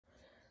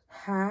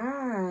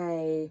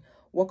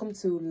Welcome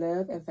to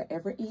Love and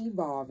Forever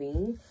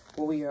Evolving,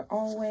 where we are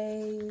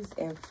always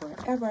and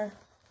forever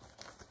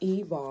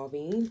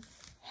evolving.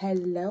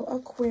 Hello,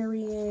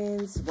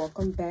 Aquarians.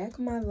 Welcome back,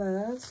 my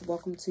loves.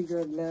 Welcome to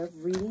your love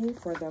reading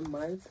for the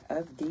month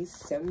of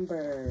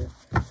December.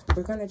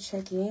 We're going to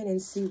check in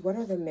and see what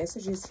are the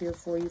messages here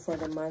for you for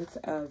the month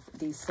of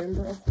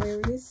December,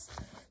 Aquarius.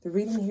 The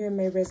reading here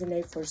may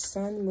resonate for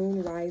Sun,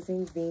 Moon,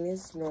 Rising,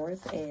 Venus,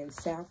 North, and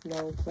South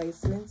Node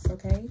placements,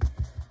 okay?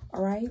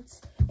 All right?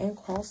 And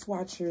cross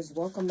watchers,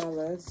 welcome, my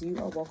loves. You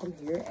are welcome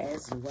here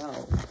as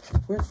well.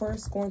 We're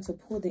first going to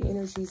pull the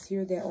energies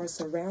here that are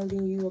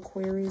surrounding you,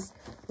 Aquarius.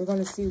 We're going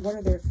to see what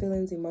are their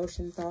feelings,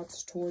 emotion,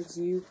 thoughts towards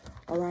you,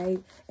 all right?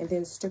 And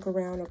then stick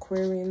around,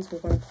 Aquarians. We're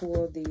going to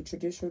pull the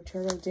traditional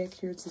tarot deck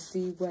here to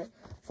see what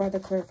further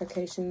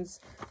clarifications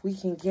we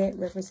can get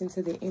referencing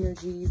to the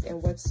energies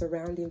and what's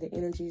surrounding the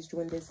energies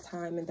during this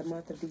time in the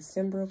month of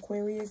December,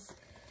 Aquarius.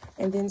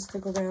 And then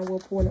stick around, we'll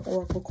pull an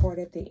oracle card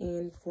at the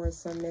end for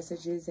some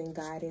messages and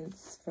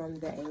guidance from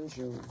the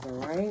angels, all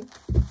right?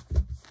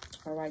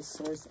 All right,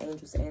 source,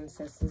 angels,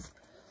 ancestors.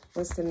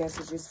 What's the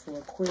messages for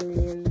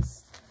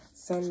Aquarians?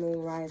 Sun,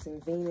 Moon,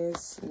 Rising,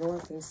 Venus,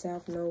 North and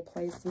South Node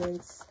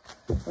placements.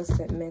 What's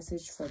that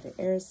message for the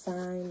air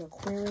sign,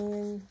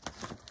 Aquarian?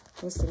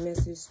 What's the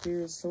message,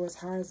 Spirit, Source?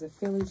 How is the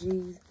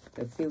philologies?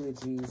 The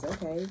philologies,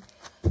 okay.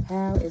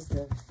 How is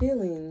the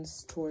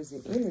feelings towards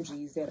the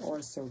energies that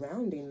are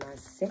surrounding my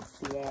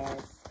sexy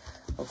ass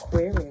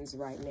Aquarians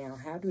right now?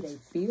 How do they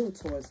feel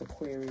towards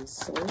Aquarius?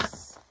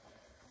 Source,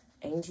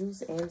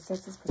 angels,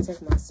 ancestors,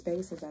 protect my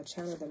space as I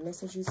channel the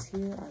messages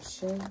here.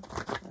 Ashe,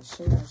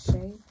 Ashe,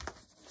 Ashe.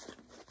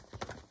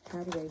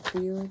 How do they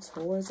feel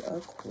towards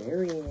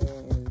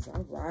Aquarians?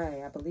 All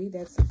right, I believe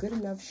that's a good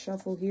enough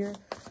shuffle here.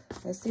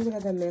 Let's see what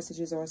other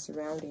messages are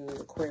surrounding you,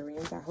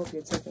 Aquarians. I hope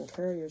you're taking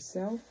care of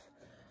yourself.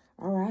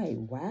 All right,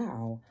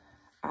 wow.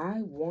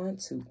 I want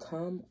to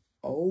come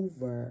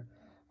over,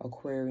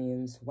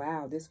 Aquarians.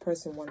 Wow, this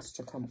person wants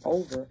to come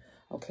over.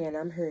 Okay, and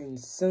I'm hearing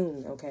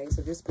soon, okay?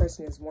 So this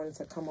person is wanting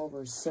to come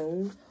over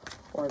soon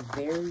or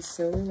very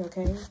soon,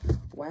 okay?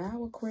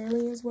 Wow,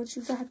 Aquarians, what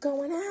you got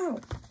going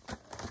on?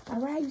 All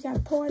right, you got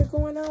a party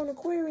going on,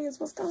 Aquarians.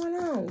 What's going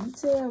on? You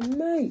tell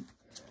me.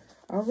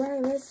 All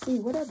right, let's see.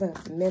 What other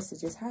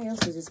messages? How else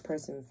does this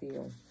person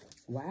feel?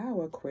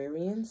 Wow,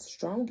 Aquarians,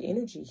 strong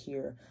energy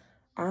here.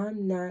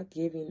 I'm not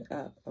giving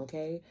up,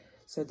 okay?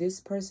 So this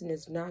person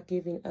is not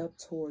giving up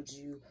towards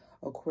you,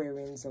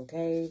 Aquarians,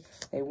 okay?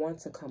 They want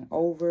to come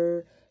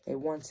over. They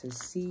want to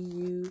see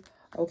you,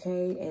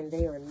 okay? And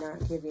they are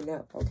not giving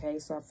up, okay?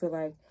 So I feel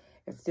like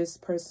if this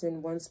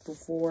person once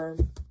before,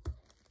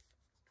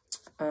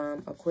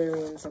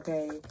 Aquarians,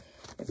 okay?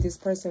 If this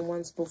person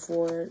once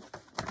before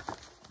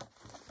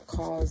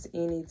caused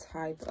any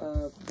type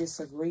of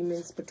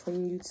disagreements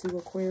between you two,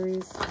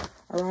 Aquarius,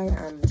 all right,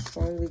 I'm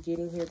strongly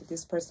getting here that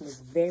this person is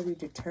very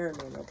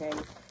determined, okay?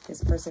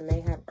 This person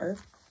may have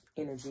earth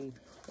energy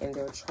in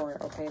their chart,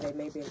 okay? They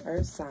may be an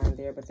earth sign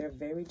there, but they're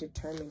very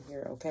determined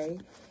here, okay?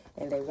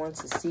 And they want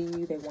to see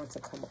you, they want to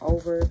come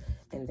over,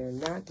 and they're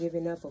not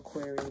giving up,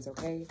 Aquarians,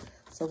 okay?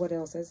 So what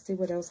else? Let's see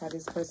what else, how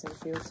this person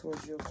feels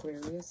towards you,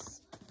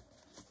 Aquarius.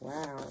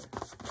 Wow.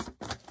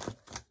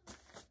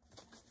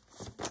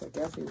 So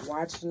definitely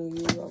watching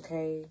you,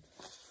 okay?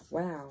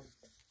 Wow.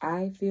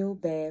 I feel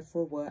bad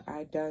for what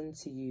I done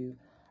to you.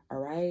 All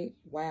right?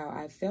 Wow,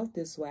 I felt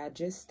this way. I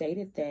just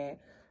stated that.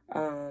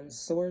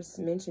 Source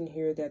mentioned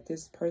here that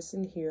this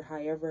person here,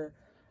 however,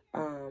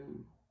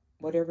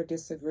 whatever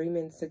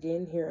disagreements,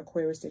 again here,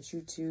 Aquarius, that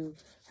you two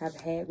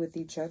have had with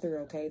each other,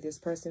 okay? This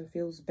person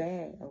feels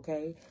bad,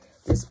 okay?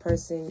 This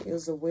person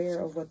is aware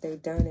of what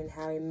they've done and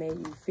how it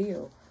made you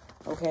feel,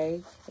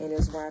 okay? And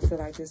that's why I feel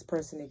like this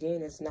person,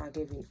 again, is not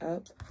giving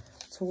up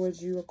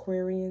towards you,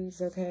 Aquarians,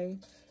 okay?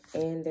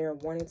 And they're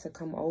wanting to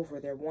come over.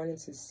 They're wanting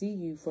to see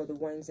you for the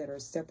ones that are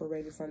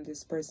separated from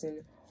this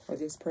person or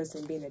this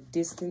person being a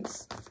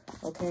distance,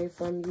 okay,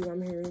 from you,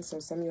 I'm hearing.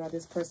 So some of y'all,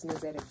 this person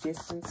is at a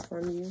distance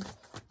from you,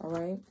 all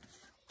right?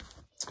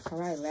 All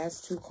right,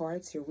 last two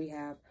cards here. We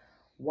have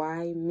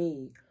why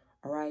me,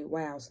 all right?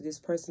 Wow, so this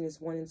person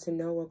is wanting to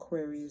know,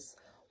 Aquarius,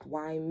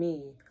 why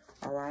me?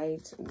 All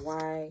right,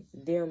 why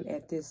them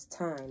at this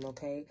time,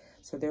 okay?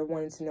 So they're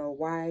wanting to know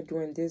why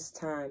during this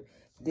time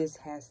this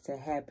has to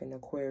happen,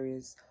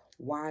 Aquarius.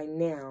 Why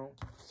now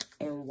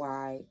and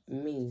why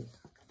me?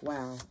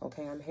 Wow,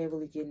 okay, I'm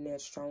heavily getting that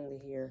strongly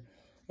here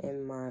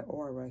in my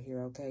aura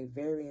here, okay?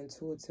 Very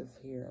intuitive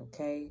here,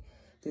 okay?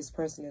 This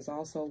person is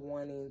also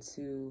wanting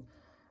to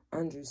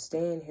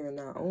understand here,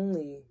 not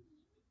only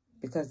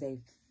because they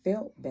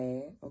felt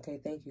bad, okay?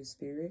 Thank you,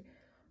 Spirit.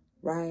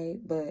 Right?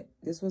 But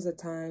this was a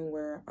time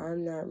where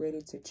I'm not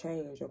ready to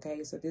change,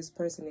 okay? So this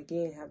person,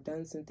 again, have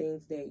done some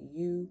things that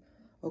you,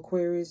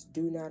 Aquarius,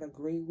 do not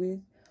agree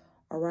with,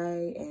 all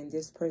right? And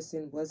this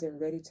person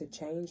wasn't ready to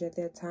change at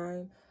that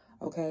time,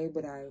 okay?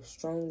 But I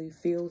strongly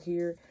feel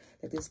here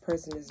that this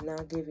person is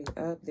not giving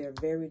up. They're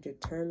very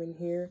determined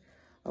here,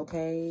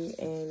 okay?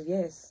 And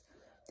yes,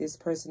 This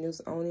person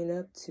is owning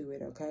up to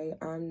it, okay?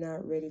 I'm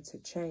not ready to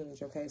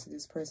change, okay? So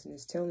this person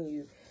is telling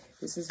you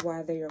this is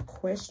why they are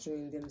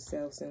questioning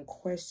themselves and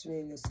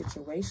questioning the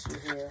situation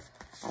here.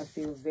 I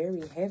feel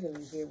very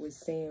heavily here with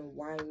saying,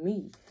 why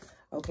me?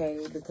 Okay,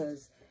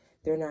 because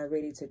they're not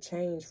ready to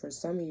change for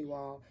some of you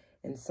all.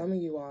 And some of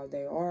you all,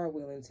 they are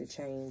willing to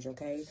change,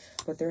 okay?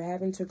 But they're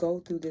having to go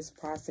through this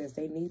process.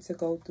 They need to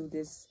go through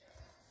this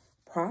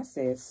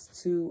process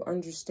to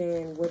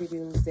understand what it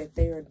is that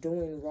they are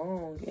doing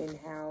wrong and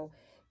how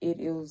it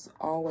is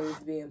always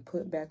being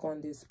put back on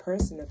this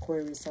person,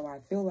 Aquarius. So I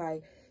feel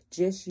like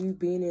just you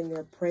being in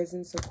their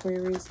presence,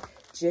 Aquarius,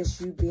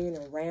 just you being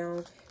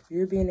around,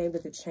 you're being able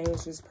to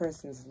change this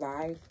person's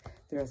life,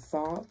 their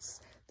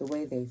thoughts, the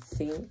way they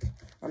think.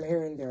 I'm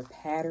hearing their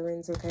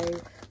patterns, okay?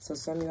 So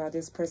some of y'all,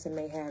 this person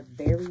may have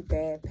very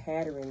bad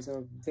patterns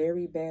or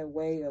very bad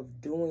way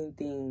of doing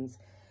things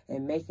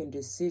and making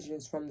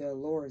decisions from their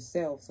lower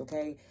selves,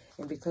 okay?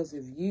 And because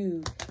of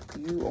you,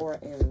 you are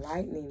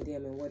enlightening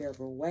them in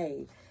whatever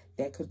way.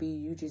 That could be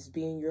you just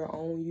being your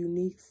own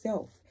unique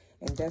self.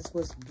 And that's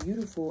what's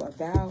beautiful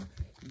about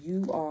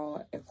you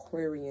all,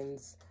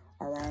 Aquarians,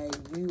 all right?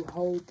 You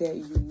hold that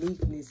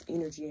uniqueness,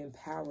 energy, and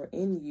power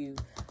in you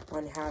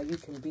on how you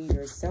can be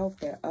yourself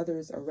that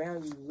others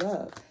around you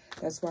love.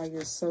 That's why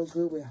you're so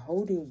good with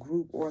holding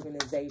group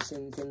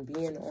organizations and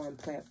being on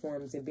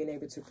platforms and being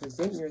able to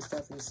present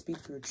yourself and speak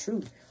your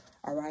truth,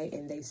 all right?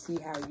 And they see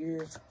how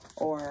you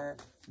are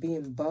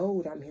being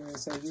bold, I'm hearing.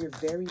 So you're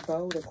very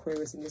bold,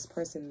 Aquarius, and this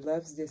person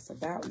loves this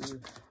about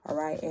you, all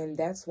right? And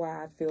that's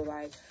why I feel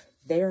like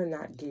they're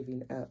not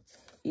giving up.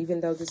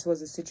 Even though this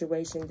was a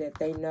situation that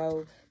they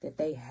know that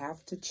they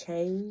have to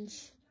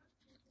change,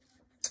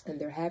 and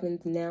they're having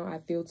now, I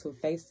feel, to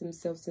face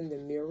themselves in the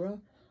mirror,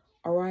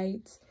 all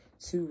right?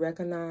 To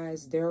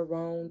recognize their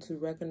wrong, to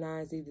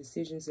recognize the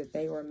decisions that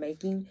they are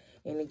making.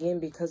 And again,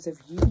 because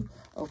of you,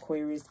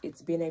 Aquarius,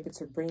 it's been able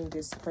to bring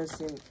this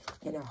person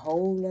in a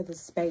whole nother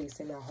space,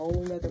 in a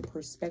whole nother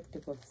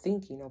perspective of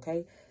thinking,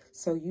 okay?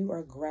 So you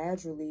are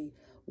gradually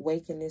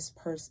awakening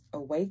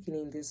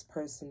this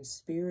person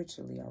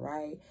spiritually, all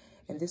right?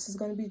 And this is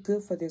going to be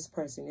good for this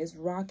person. It's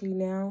rocky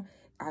now.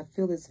 I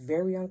feel it's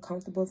very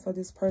uncomfortable for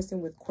this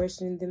person with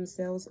questioning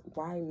themselves.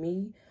 Why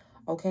me?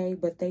 Okay,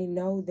 but they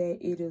know that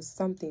it is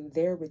something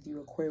there with you,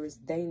 Aquarius.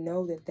 They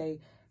know that they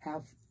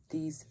have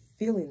these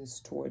feelings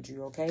towards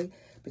you, okay?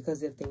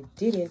 Because if they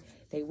didn't,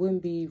 they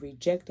wouldn't be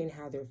rejecting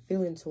how they're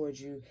feeling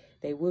towards you.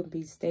 They wouldn't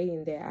be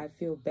stating that I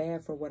feel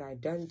bad for what I've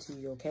done to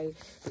you, okay?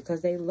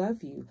 Because they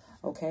love you,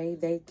 okay?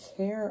 They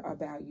care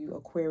about you,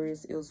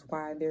 Aquarius, is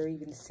why they're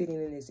even sitting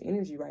in this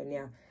energy right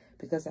now.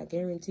 Because I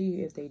guarantee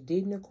you, if they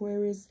didn't,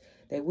 Aquarius,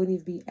 they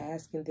wouldn't be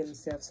asking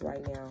themselves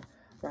right now,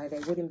 right? They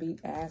wouldn't be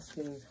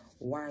asking,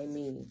 why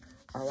me?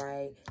 All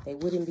right? They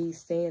wouldn't be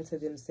saying to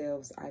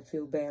themselves, I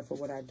feel bad for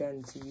what I've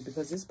done to you,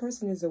 because this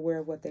person is aware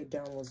of what they've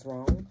done was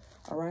wrong.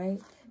 All right?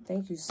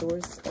 Thank you,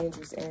 Source,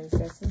 Angels,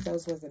 Ancestors.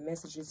 Those were the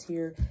messages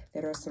here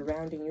that are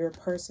surrounding your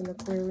person,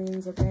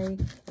 Aquarians, okay?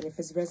 And if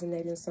it's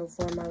resonating so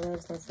far, my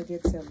loves, don't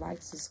forget to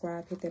like,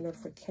 subscribe, hit the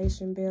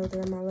notification bell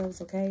there, my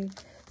loves, okay?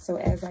 So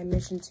as I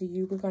mentioned to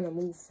you, we're going to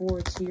move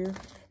forward here.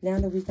 Now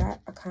that we got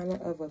a kind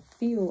of a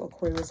feel,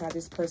 Aquarius, how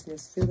this person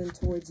is feeling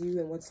towards you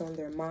and what's on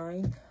their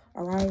mind.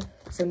 All right,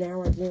 so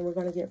now again, we're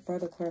going to get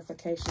further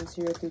clarifications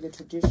here through the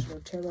traditional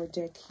tarot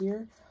deck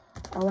here.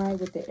 All right,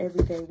 with the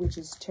Everyday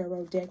Witches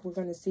Tarot deck, we're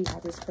going to see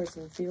how this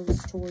person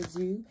feels towards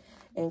you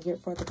and get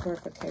further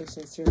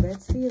clarifications here.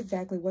 Let's see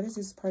exactly what is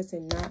this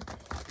person not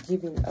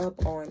giving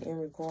up on in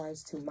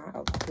regards to my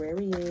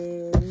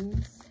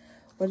Aquarians.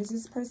 What is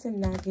this person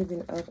not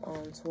giving up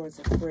on towards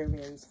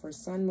Aquarians for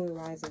Sun, Moon,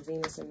 Rising,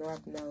 Venus, and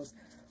North Nodes?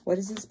 What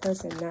is this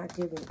person not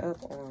giving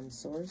up on,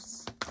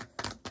 Source?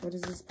 What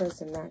is this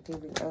person not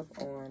giving up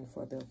on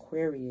for the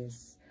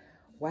Aquarius?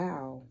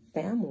 Wow,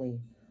 family.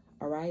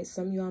 All right,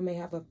 some of y'all may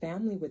have a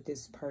family with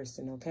this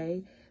person,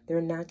 okay?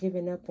 They're not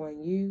giving up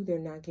on you. They're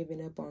not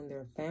giving up on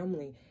their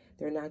family.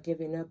 They're not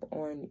giving up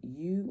on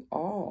you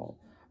all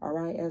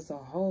right? As a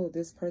whole,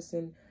 this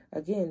person,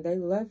 again, they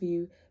love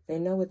you. They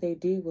know what they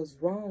did was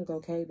wrong,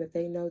 okay? But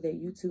they know that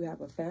you two have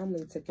a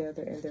family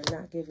together and they're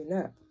not giving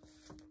up.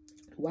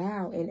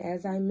 Wow, and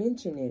as I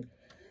mentioned it,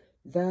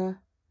 the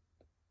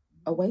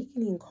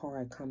Awakening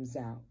card comes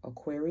out,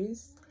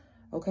 Aquarius.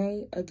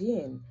 Okay,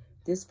 again,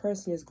 this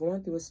person is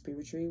going through a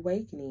spiritual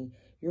awakening.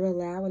 You're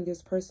allowing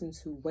this person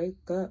to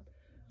wake up,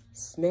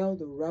 smell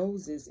the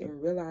roses,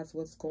 and realize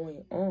what's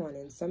going on.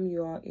 And some of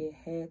y'all, it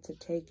had to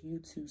take you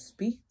to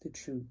speak the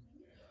truth,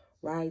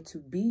 right? To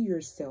be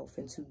yourself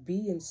and to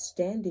be and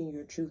stand in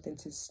your truth and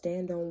to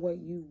stand on what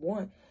you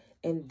want.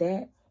 And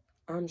that,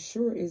 I'm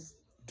sure, is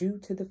due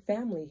to the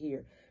family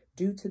here.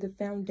 Due to the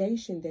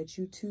foundation that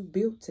you two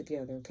built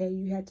together, okay?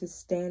 You had to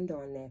stand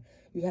on that.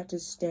 You had to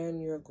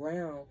stand your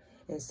ground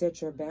and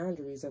set your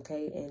boundaries,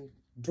 okay? And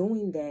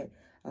doing that,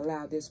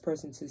 allow this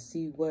person to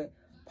see what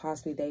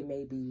possibly they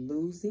may be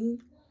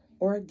losing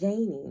or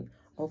gaining,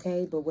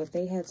 okay? But what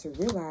they had to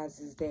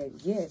realize is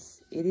that,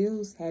 yes, it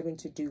is having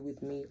to do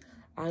with me.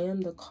 I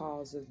am the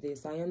cause of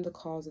this. I am the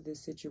cause of this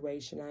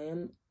situation. I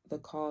am the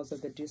cause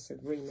of the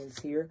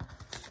disagreements here.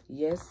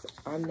 Yes,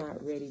 I'm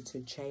not ready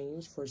to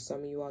change. For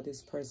some of you all,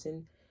 this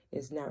person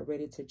is not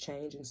ready to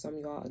change. And some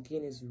of y'all,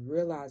 again, is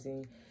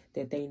realizing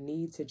that they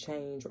need to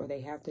change, or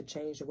they have to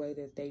change the way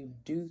that they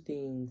do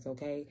things,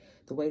 okay?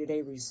 The way that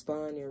they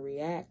respond and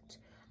react.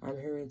 I'm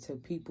hearing to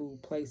people,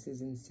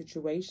 places, and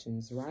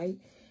situations, right?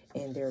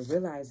 And they're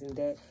realizing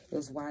that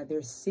is why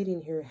they're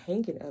sitting here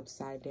hanging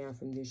upside down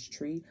from this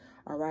tree,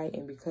 all right?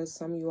 And because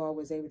some of you all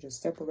was able to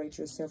separate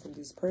yourself from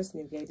this person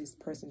and gave this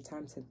person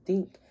time to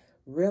think,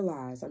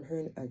 realize, I'm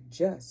hearing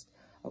adjust,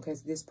 okay?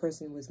 So this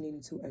person was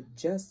needing to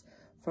adjust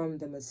from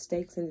the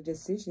mistakes and the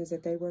decisions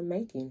that they were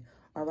making,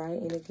 all right?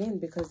 And again,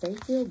 because they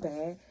feel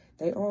bad,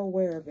 they are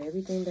aware of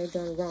everything they've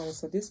done wrong.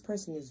 So this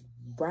person is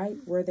right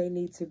where they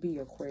need to be,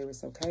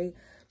 Aquarius, okay?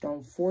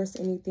 Don't force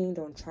anything.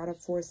 Don't try to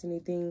force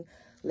anything.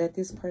 Let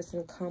this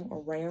person come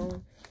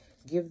around.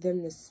 Give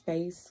them the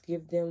space.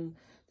 Give them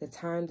the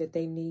time that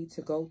they need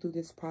to go through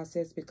this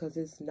process, because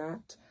it's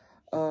not,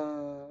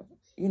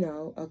 you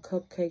know, a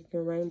cupcake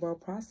and rainbow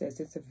process.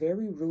 It's a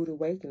very rude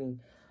awakening,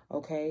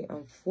 okay?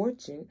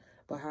 Unfortunate,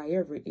 but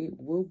however, it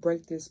will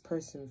break this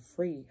person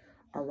free,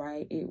 all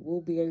right? It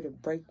will be able to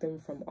break them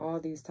from all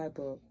these type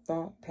of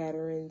thought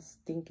patterns,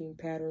 thinking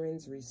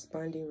patterns,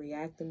 responding,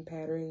 reacting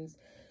patterns,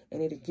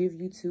 and it'll give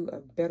you to a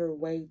better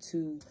way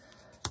to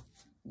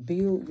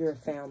build your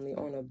family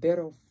on a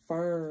better,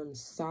 firm,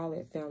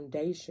 solid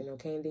foundation,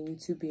 okay? And then you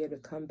two be able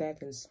to come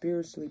back and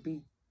spiritually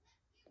be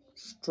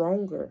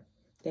stronger.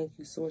 Thank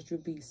you, Source.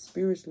 You'll be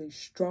spiritually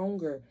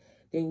stronger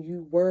than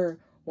you were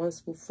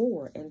once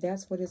before. And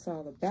that's what it's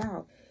all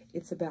about.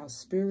 It's about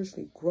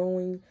spiritually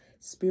growing,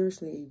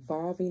 spiritually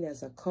evolving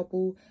as a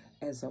couple,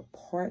 as a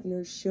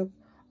partnership,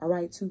 all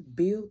right, to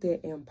build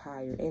that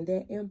empire. And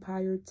that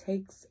empire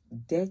takes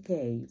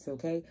decades,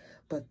 okay?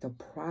 But the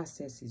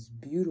process is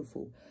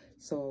beautiful.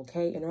 So,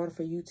 okay, in order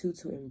for you two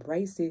to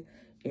embrace it,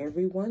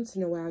 every once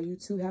in a while, you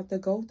two have to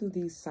go through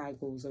these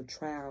cycles of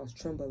trials,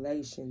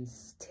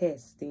 tribulations,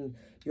 testing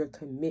your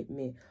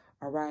commitment,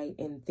 all right?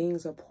 And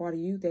things are part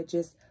of you that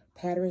just,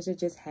 patterns that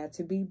just had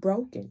to be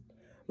broken.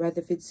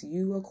 Whether if it's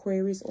you,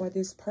 Aquarius, or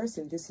this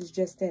person, this is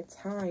just that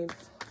time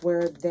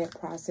where that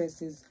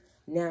process is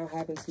now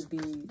having to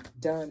be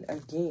done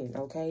again,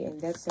 okay?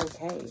 And that's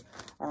okay,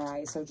 all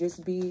right? So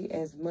just be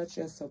as much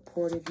as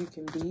supportive you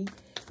can be,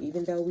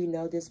 even though we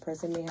know this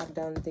person may have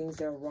done things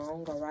that are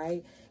wrong, all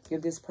right?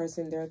 Give this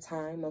person their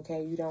time,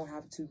 okay? You don't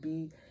have to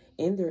be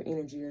in their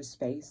energy or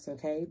space,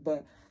 okay?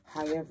 But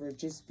however,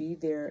 just be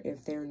there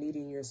if they're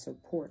needing your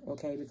support,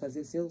 okay? Because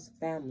this is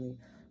family,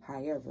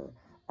 however,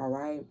 all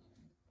right?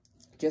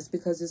 Just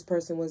because this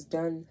person was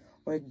done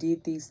or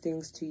did these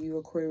things to you,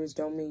 Aquarius,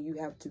 don't mean you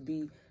have to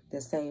be the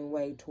same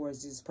way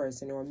towards this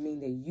person, or mean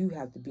that you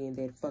have to be in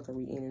that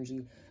fuckery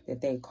energy that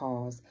they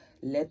cause.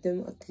 Let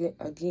them,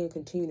 again,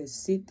 continue to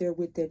sit there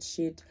with that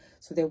shit,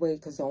 so that way,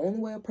 because the only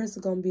way a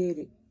person going to be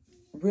able to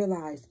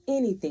realize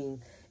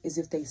anything is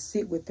if they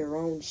sit with their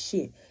own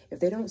shit. If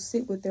they don't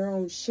sit with their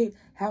own shit,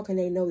 how can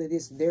they know that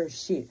it's their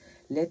shit?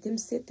 Let them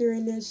sit there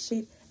in their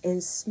shit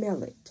and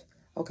smell it,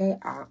 okay?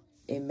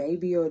 It may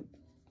be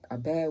a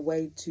bad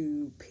way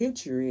to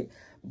picture it,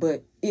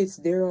 but it's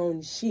their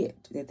own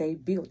shit that they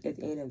built at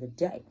the end of the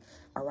day,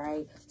 all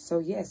right? So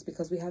yes,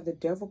 because we have the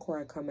Devil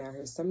card come out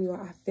here. Some of you all,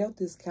 I felt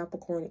this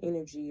Capricorn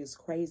energy is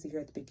crazy here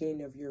at the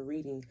beginning of your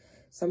reading.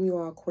 Some of you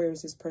all,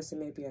 Aquarius, this person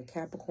may be a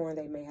Capricorn.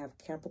 They may have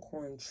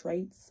Capricorn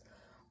traits,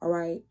 all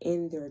right,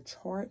 in their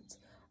chart,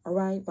 all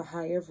right? But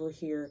however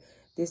here,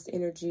 this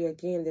energy,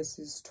 again, this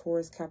is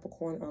Taurus,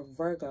 Capricorn, or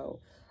Virgo,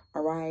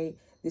 all right?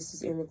 This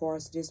is in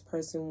regards to this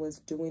person was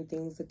doing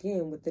things,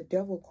 again, with the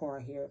Devil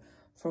card here,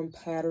 from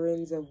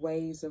patterns of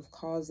ways of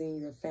causing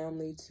your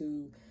family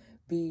to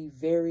be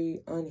very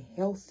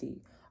unhealthy,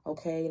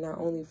 okay? Not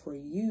only for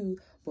you,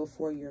 but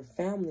for your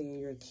family and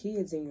your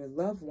kids and your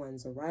loved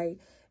ones, all right?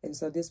 And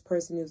so this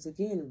person is,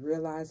 again,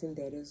 realizing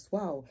that as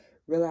well,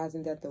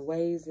 realizing that the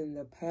ways and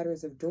the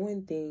patterns of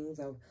doing things,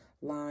 of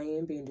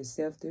lying, being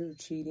deceptive,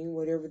 cheating,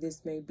 whatever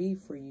this may be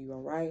for you,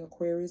 all right,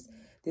 Aquarius?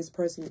 This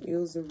person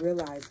is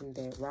realizing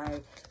that,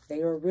 right?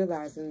 They are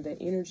realizing the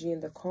energy in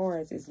the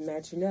cards is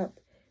matching up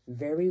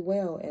very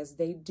well as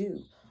they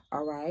do,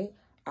 all right?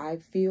 I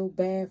feel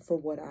bad for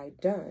what I've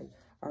done,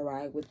 all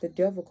right? With the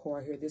Devil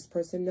card here, this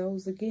person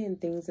knows, again,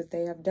 things that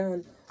they have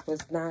done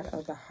was not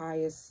of the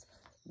highest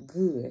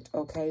good,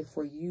 okay,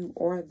 for you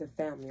or the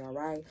family, all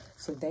right?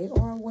 So they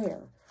are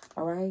aware,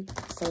 all right?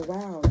 So,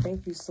 wow,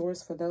 thank you,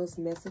 Source, for those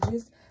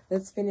messages.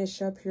 Let's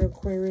finish up here,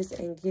 Aquarius,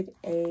 and get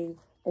a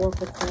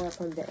oracle card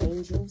from the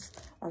angels.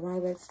 All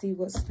right, let's see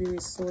what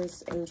Spirit,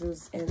 Source,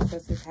 angels, and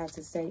ancestors have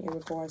to say in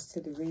regards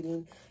to the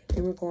reading,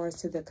 in regards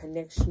to the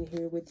connection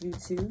here with you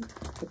two,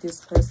 with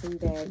this person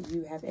that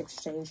you have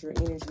exchanged your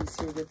energies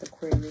here with,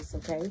 Aquarius,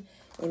 okay?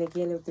 And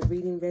again, if the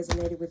reading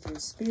resonated with your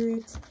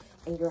spirit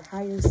and your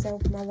higher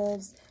self, my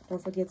loves,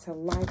 don't forget to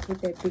like,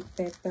 hit that big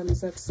fat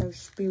thumbs up, show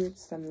spirit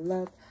some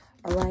love,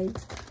 all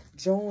right?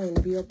 Join,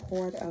 be a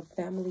part of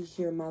family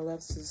here, my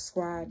love.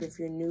 Subscribe if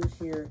you're new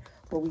here,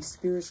 where we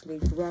spiritually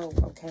grow,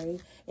 okay?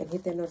 And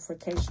hit that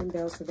notification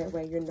bell so that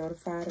way you're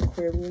notified,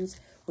 Aquarians,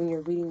 when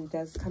your reading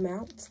does come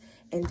out.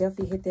 And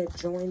definitely hit that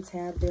join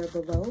tab there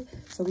below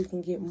so we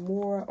can get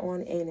more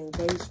on an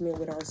engagement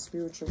with our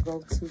spiritual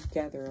growth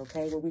together,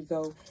 okay? Where we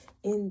go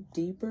in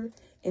deeper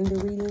in the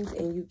readings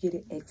and you get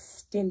an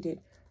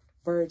extended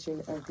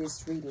version of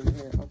this reading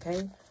here,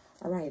 okay?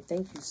 All right,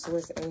 thank you,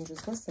 Source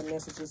Angels. What's the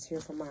messages here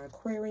for my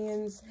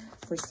Aquarians?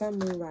 For Sun,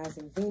 Moon,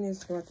 Rising,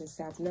 Venus, North and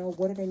South Node,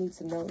 what do they need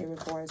to know in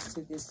regards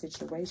to this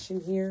situation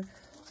here?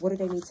 What do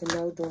they need to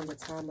know during the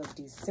time of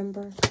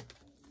December?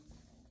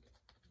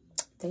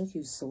 Thank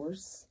you,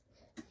 Source.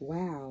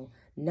 Wow,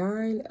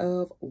 9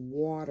 of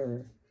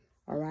water.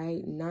 All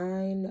right,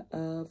 9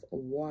 of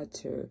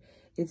water.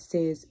 It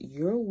says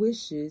your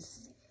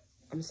wishes...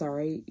 I'm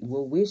sorry,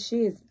 well,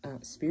 wishes,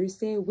 Spirit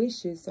said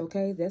wishes,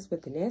 okay? That's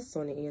with an S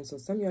on the end. So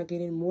some of y'all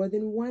getting more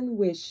than one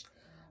wish,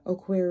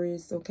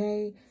 Aquarius,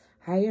 okay?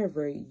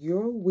 However,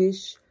 your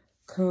wish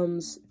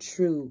comes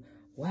true.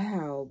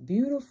 Wow,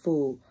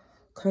 beautiful.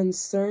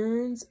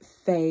 Concerns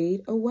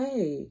fade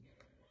away.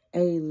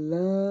 A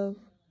love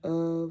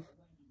of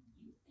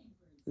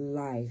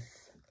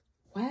life.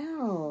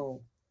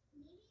 Wow.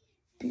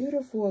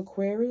 Beautiful,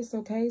 Aquarius,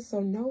 okay? So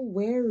no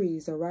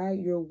worries, all right?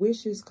 Your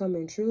wishes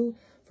coming true.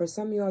 For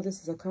some of y'all,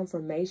 this is a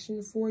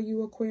confirmation for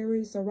you,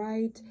 Aquarius, all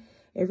right?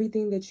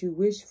 Everything that you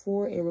wish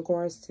for in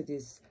regards to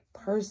this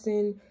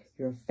person,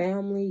 your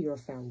family, your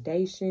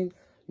foundation,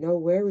 no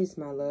worries,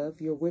 my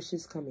love. Your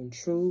wishes coming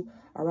true,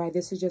 all right?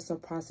 This is just a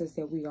process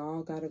that we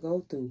all got to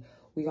go through.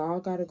 We all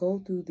got to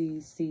go through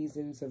these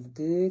seasons of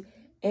good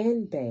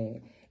and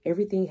bad.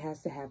 Everything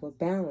has to have a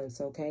balance,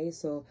 okay?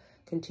 So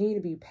continue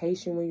to be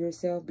patient with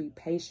yourself. Be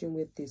patient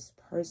with this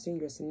person,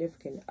 your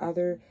significant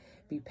other.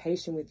 Be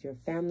patient with your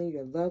family,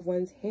 your loved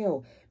ones.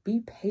 Hell, be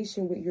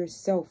patient with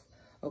yourself,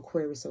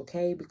 Aquarius,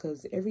 okay?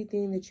 Because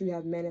everything that you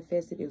have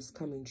manifested is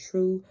coming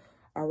true,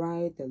 all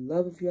right? The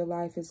love of your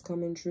life is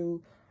coming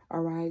true,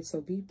 all right?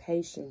 So be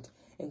patient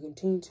and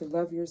continue to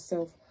love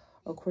yourself,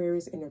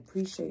 Aquarius, and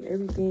appreciate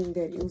everything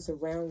that is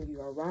around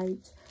you, all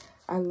right?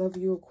 I love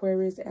you,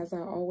 Aquarius. As I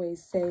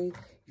always say,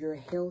 your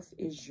health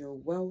is your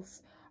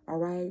wealth. All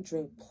right,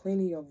 drink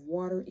plenty of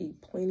water,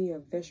 eat plenty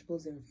of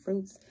vegetables and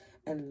fruits,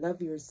 and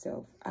love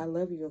yourself. I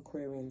love you,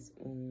 Aquarians.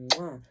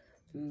 Mwah.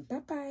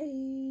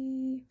 Bye-bye.